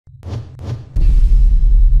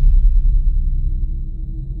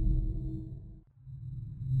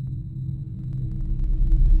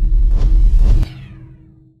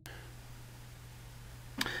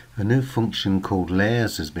A new function called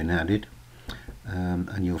layers has been added,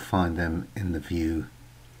 and you'll find them in the view,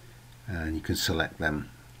 and you can select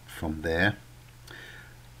them from there,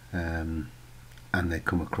 and they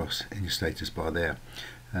come across in your status bar there.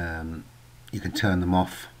 You can turn them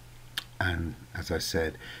off, and as I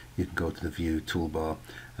said, you can go to the view toolbar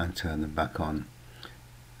and turn them back on.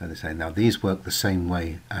 As I say, now these work the same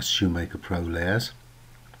way as Shoemaker Pro layers.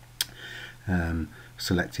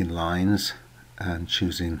 Selecting lines and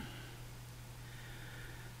choosing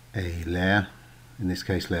a layer, in this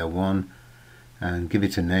case layer 1, and give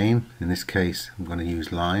it a name. In this case I'm going to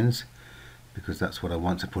use lines because that's what I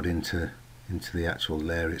want to put into the actual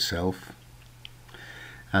layer itself.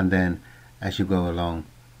 And then as you go along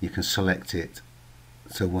you can select it,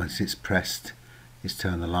 so once it's pressed it's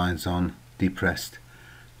turn the lines on, depressed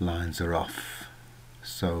lines are off.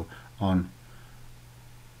 So on,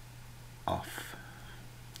 off.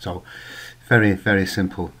 So very, very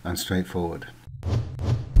simple and straightforward.